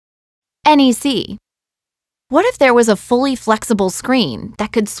NEC. What if there was a fully flexible screen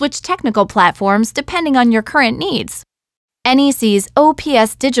that could switch technical platforms depending on your current needs? NEC's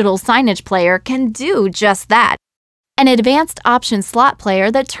OPS Digital Signage Player can do just that. An advanced option slot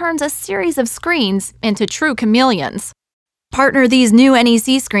player that turns a series of screens into true chameleons. Partner these new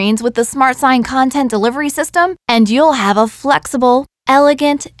NEC screens with the Smartsign content delivery system, and you'll have a flexible,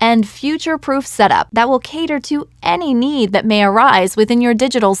 elegant, and future-proof setup that will cater to any need that may arise within your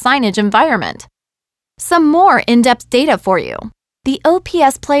digital signage environment. Some more in-depth data for you. The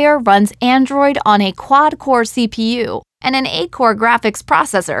OPS player runs Android on a quad-core CPU and an 8-core graphics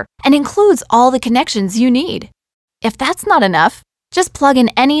processor and includes all the connections you need. If that's not enough, just plug an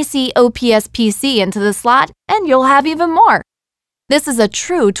NEC OPS PC into the slot and you'll have even more. This is a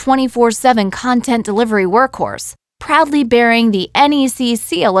true 24/7 content delivery workhorse, proudly bearing the NEC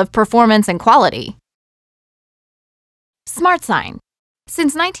seal of performance and quality. Smartsign.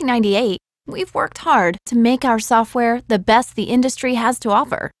 Since 1998, we've worked hard to make our software the best the industry has to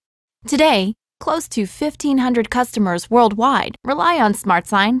offer. Today, close to 1,500 customers worldwide rely on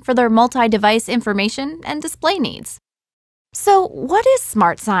Smartsign for their multi-device information and display needs. So, what is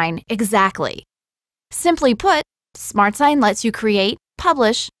Smartsign exactly? Simply put, Smartsign lets you create,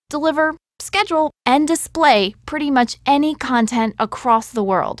 publish, deliver, schedule, and display pretty much any content across the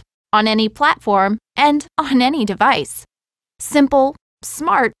world, on any platform, and on any device. Simple,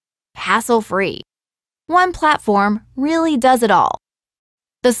 smart, hassle-free. One platform really does it all.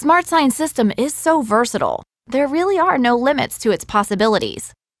 The Smartsign system is so versatile, there really are no limits to its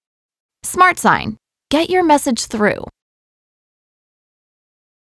possibilities. Smartsign. Get your message through.